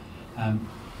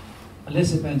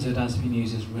 Illicit benzodiazepine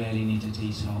users rarely need a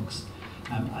detox,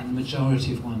 and the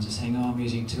majority of ones are saying, oh, I'm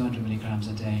using 200 milligrams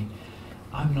a day.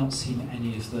 I've not seen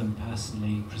any of them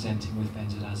personally presenting with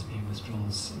benzodiazepine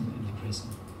withdrawals in the prison.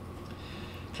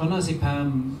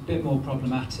 Clonazepam, a bit more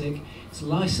problematic. It's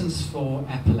licensed for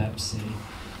epilepsy,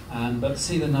 but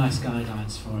see the NICE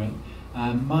guidelines for it.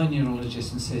 My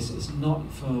neurologist insists it's not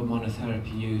for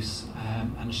monotherapy use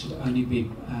and should only be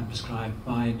prescribed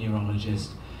by a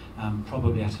neurologist,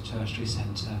 probably at a tertiary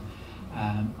centre,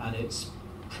 and it's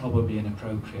probably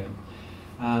inappropriate.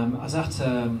 I was at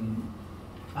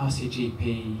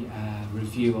RCGP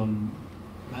review on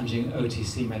managing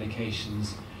OTC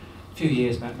medications a few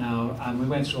years back now, and we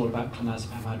went through all about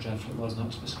clonazepam, how dreadful it was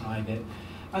not to prescribe it.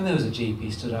 And there was a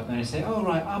GP stood up there and said, oh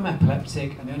right, I'm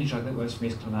epileptic, and the only drug that works for me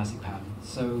is clonazepam.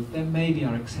 So there maybe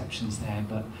are exceptions there,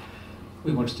 but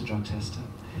we wanted to drug test her.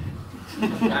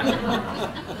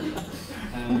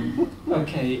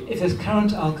 Okay, if there's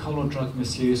current alcohol or drug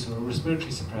misuse or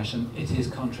respiratory suppression, it is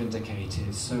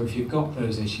contraindicated. So if you've got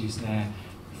those issues there,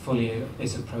 fully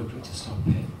it's appropriate to stop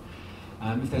it.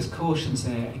 If there's cautions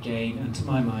there, again, and to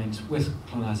my mind, with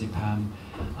clonazepam,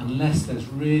 unless there's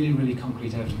really, really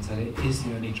concrete evidence that it is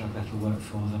the only drug that will work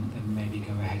for them, then maybe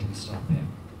go ahead and stop it.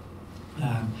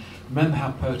 Remember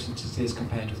how potent it is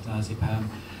compared with diazepam.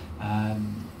 I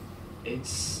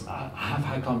have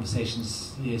had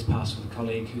conversations years past with a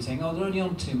colleague who's saying, oh, they're only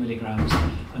on 2 milligrams,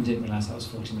 and didn't realise that was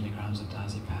 40 milligrams of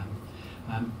diazepam.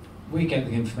 We get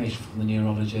the information from the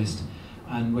neurologist,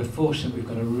 and we're fortunate we've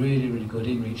got a really, really good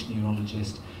in-reach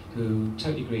neurologist who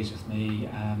totally agrees with me.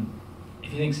 If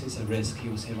he thinks it's a risk, he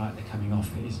will say, right, they're coming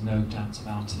off it, there's no doubts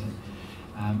about it.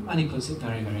 And he puts it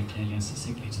very, very clearly and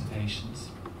succinctly to the patients.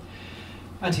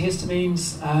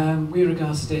 Antihistamines, we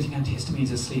regard sedating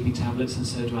antihistamines as sleeping tablets, and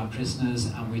so do our prisoners,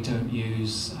 and we don't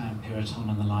use Piriton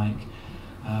and the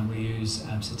like. We use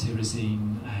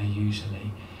cetirizine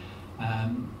usually.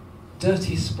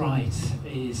 Dirty Sprite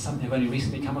is something I've only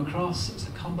recently come across. It's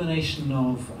a combination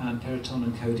of Piriton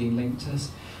and codeine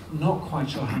linctus. Not quite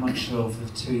sure how much of the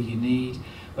two you need,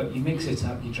 but you mix it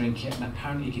up, you drink it, and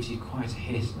apparently it gives you quite a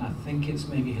hit, and I think it's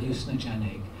maybe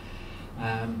hallucinogenic.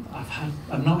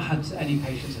 I've not had any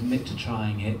patients admit to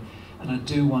trying it, and I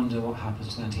do wonder what happens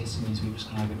to the antihistamines we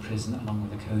prescribe in prison along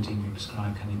with the codeine we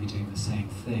prescribe. Can they be doing the same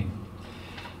thing?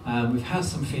 We've had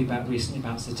some feedback recently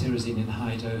about cetirizine in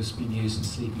high dose being used in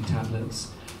sleeping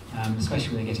tablets,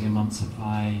 especially when they're getting a month's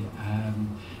supply.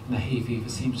 And the hay fever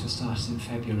seems to have started in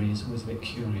February. It's always a bit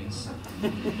curious.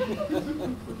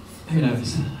 Who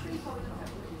knows?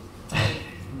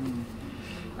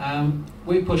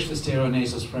 We push for steroid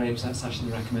nasal spray because that's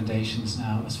actually the recommendations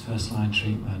now as first-line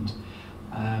treatment.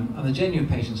 And the genuine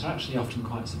patients are actually often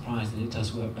quite surprised that it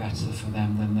does work better for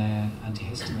them than their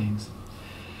antihistamines.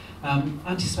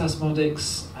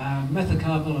 Antispasmodics,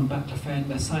 methocarbamol and baclofen,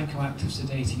 they're psychoactive,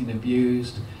 sedating and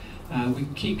abused. We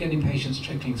keep getting patients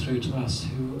trickling through to us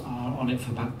who are on it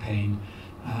for back pain,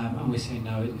 and we say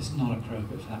no, it's not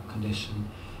appropriate for that condition.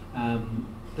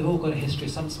 They've all got a history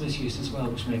of substance misuse as well,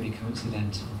 which may be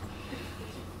coincidental.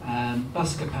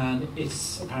 Buscopan,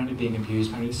 it's apparently being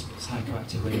abused, apparently it's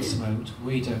psychoactive when it's smoked.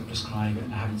 We don't prescribe it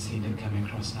and I haven't seen it coming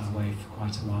across our way for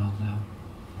quite a while now.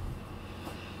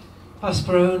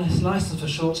 Aspirone is licensed for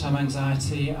short-term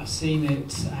anxiety. I've seen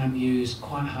it used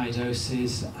quite high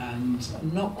doses and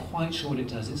I'm not quite sure what it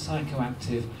does. It's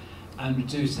psychoactive and we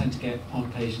do tend to get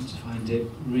on patients who find it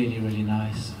really, really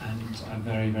nice and are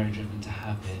very, very driven to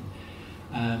have it.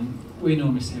 We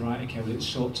normally say, right, okay, well it's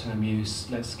short-term use,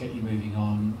 let's get you moving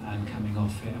on and coming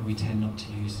off it, and we tend not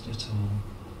to use it at all.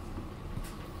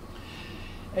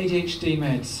 ADHD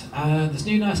meds. There's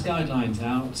new NICE guidelines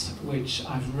out, which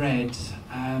I've read.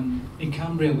 In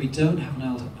Cumbria, we don't have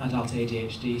an adult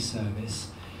ADHD service,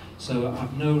 so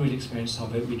I've no real experience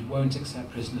of it. We won't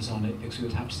accept prisoners on it because we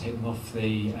would have to take them off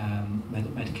the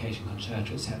medication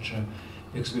concerta, etc.,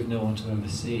 because we've no one to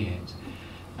oversee it.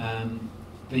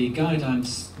 The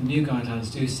guidelines, the new guidelines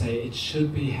do say it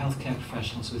should be healthcare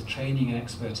professionals with training and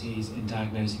expertise in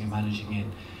diagnosing and managing it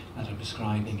that are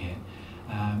prescribing it.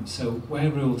 So we're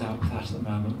ruled out with that at the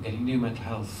moment. We're getting new mental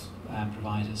health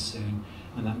providers soon,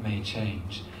 and that may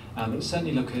change. But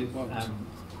certainly look at...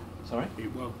 sorry?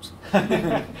 It won't.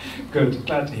 Good,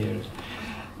 glad to hear it.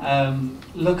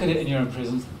 Look at it in your own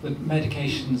prisons. The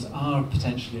medications are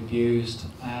potentially abused.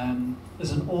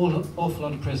 There's an awful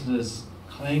lot of prisoners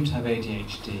claim to have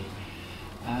ADHD.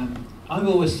 I've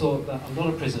always thought that a lot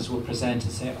of prisoners will present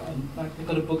and say, like they've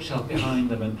got a bookshelf behind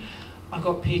them, and I've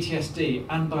got PTSD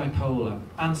and bipolar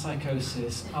and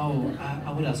psychosis. And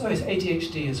what else? Oh, it's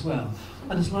ADHD as well.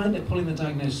 And it's like they're pulling the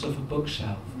diagnosis off a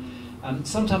bookshelf.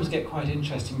 Sometimes get quite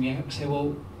interesting. You say,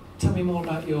 well, tell me more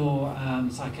about your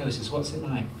psychosis. What's it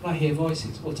like? Well, I hear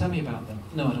voices. Well, tell me about them.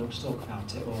 No, I don't want to talk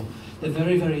about it. Or they're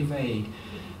very, very vague.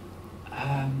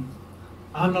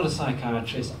 I'm not a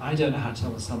psychiatrist. I don't know how to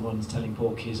tell when someone's telling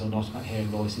porkies or not about hearing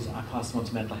voices. I pass them on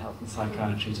to mental health and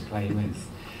psychiatry to play with.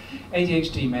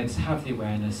 ADHD meds have the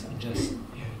awareness and just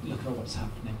look at what's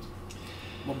happening.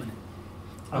 1 minute.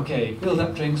 Okay,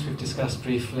 build-up drinks we've discussed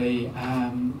briefly.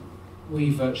 We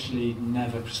virtually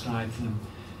never prescribe them.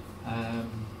 I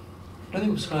don't think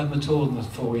we prescribe them at all in the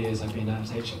 4 years I've been at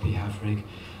HMP Haverigg.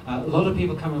 A lot of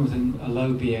people come in with a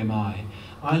low BMI.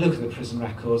 I look at the prison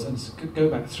records and go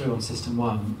back through on System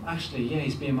 1. Actually, yeah,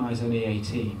 his BMI is only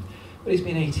 18, but he's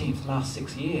been 18 for the last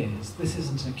 6 years. This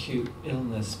isn't an acute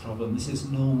illness problem. This is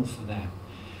normal for them.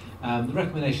 The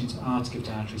recommendations are to give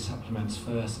dietary supplements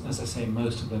first, and as I say,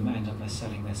 most of them end up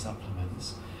selling their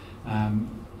supplements.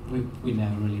 We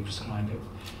never really prescribe it.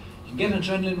 You can get an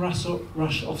adrenaline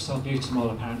rush off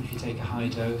salbutamol apparently if you take a high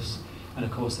dose, and of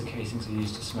course the casings are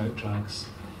used to smoke drugs.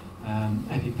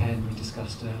 EpiPen we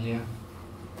discussed earlier.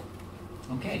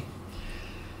 Okay.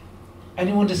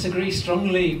 Anyone disagree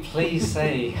strongly, please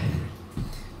say.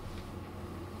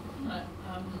 Right,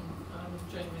 I'm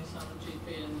Jamie Salmon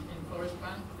GP in Forest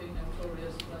Bank, the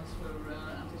notorious place for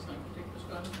antipsychotic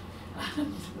prescribing,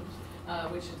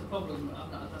 which is the problem.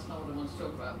 That's not what I want to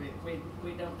talk about.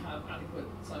 We don't have adequate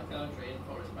psychiatry in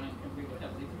Forest Bank, and we were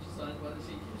heavily criticised by the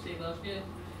CQC last year,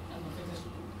 and nothing has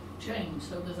changed.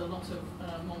 So there's a lot of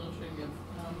monitoring of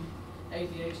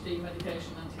ADHD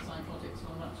medication, antipsychotics, and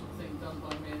all that sort of thing done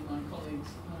by me and my colleagues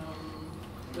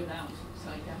without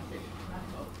psychiatric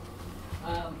backup.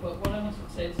 But what I want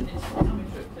to say is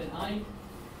amitriptyline.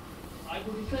 I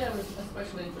will declare as a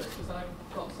special interest because I've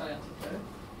got sciatica.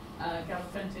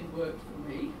 Gabapentin worked for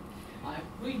me. I've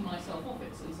weaned myself off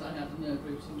it since I had a nerve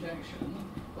roots injection,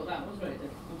 but that was very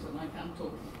difficult, and I can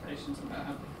talk to patients about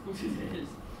how difficult it is.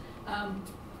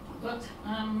 But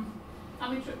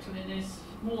amitriptyline is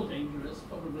more dangerous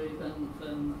probably than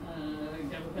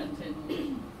gabapentin,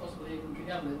 or possibly even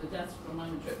pregabalin. The deaths from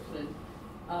amitriptyline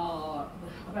are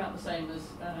about the same as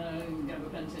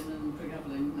gabapentin and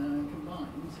pregabalin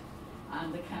combined,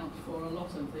 and account for a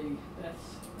lot of the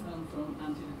deaths from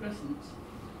antidepressants.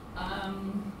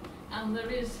 And there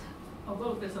is,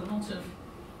 although there's a lot of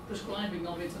prescribing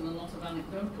of it and a lot of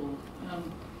anecdotal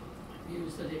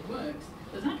views that it works,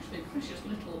 there's actually precious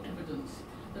little evidence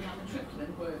that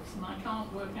amitriptyline works, and I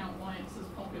can't work out why it's as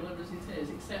popular as it is,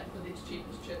 except that it's cheap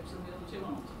as chips and the other two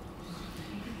aren't.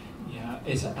 Yeah, Yeah,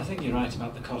 I think you're right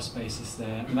about the cost basis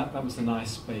there, and that was the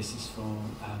nice basis for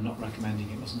not recommending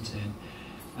it, wasn't it?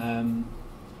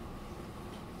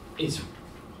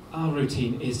 Our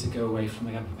routine is to go away from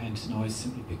the gabapentinoids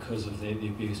simply because of the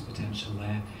abuse potential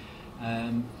there.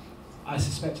 I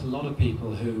suspect a lot of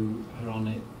people who are on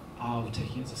it are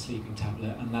taking it as a sleeping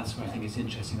tablet, and that's where I think it's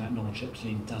interesting that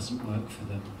nortriptyline doesn't work for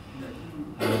them.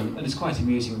 And it's quite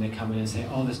amusing when they come in and say,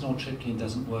 oh, this nortriptyline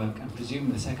doesn't work, and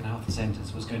presumably the second half of the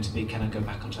sentence was going to be, can I go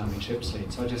back onto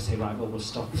amitriptyline? So I just say, right, well, we'll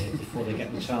stop it before they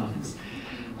get the chance.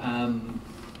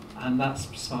 And that's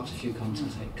sparked a few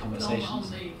conversations. On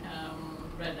the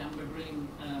red, amber, green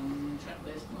track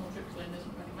list, nortriptyline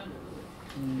isn't recommended,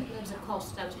 is it? There's a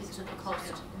cost, that was because of the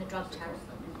cost in the drug tariff.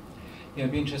 Yeah,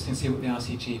 it'd be interesting to see what the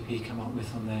RCGP come up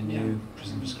with on their new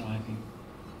prison prescribing.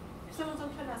 If someone's on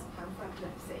clonazepam for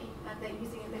epilepsy and they're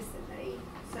using it illicitly,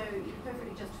 so you're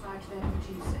perfectly justified to then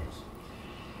reduce it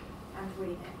and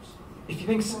wean it. If you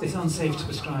think it's unsafe to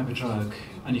prescribe a drug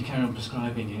and you carry on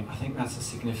prescribing it, I think that's a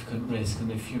significant risk, and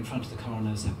if you're in front of the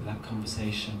coroners with that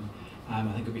conversation, I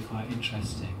think it'll be quite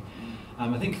interesting.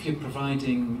 I think if you're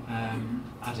providing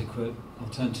adequate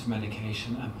alternative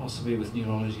medication and possibly with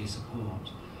neurology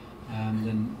support,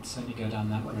 then certainly go down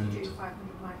that route. What do you do 500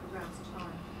 micrograms a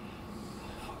time?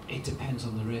 It depends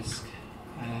on the risk.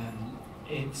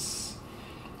 It's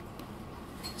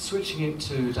switching it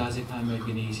to diazepam may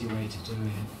be an easy way to do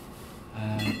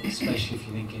it, especially if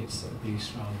you think it's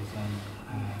abuse rather than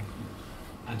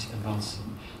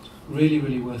anticonvulsant. It's really,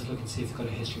 really worth looking to see if they've got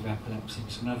a history of epilepsy.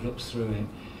 So when I've looked through it,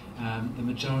 the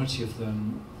majority of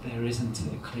them, there isn't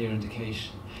a clear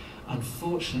indication.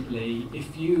 Unfortunately,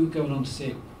 if you go along to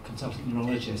see a consultant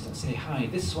neurologist and say, hi,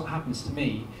 this is what happens to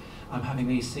me, I'm having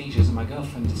these seizures and my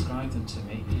girlfriend described them to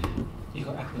me, you've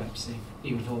got epilepsy,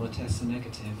 even if all the tests are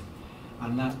negative.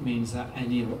 And that means that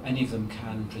any of them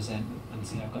can present and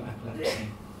say, I've got epilepsy.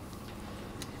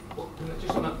 Well,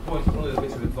 just on that point, one of the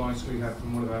bits of advice we had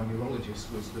from one of our neurologists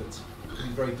was that it's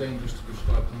very dangerous to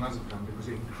prescribe clonazepam because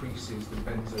it increases the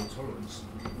benzo tolerance.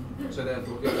 So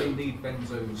therefore, if they need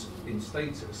benzos in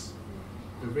status,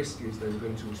 the risk is they're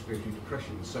going to respiratory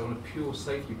depression. So on a pure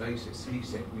safety basis, he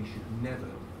said we should never,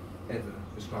 ever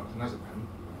prescribe clonazepam,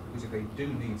 because if they do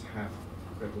need to have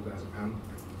diazepam,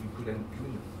 you could end up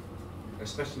killing them.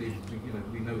 Especially if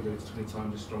we know that it's 20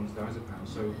 times as strong as diazepam.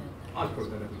 So I put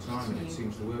that every time and it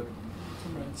seems to work.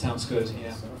 Sounds good,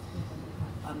 yeah.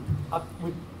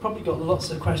 We've probably got lots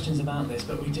of questions about this,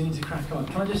 but we do need to crack on.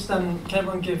 Can I just, can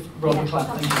everyone give Rob a clap?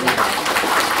 Thank you.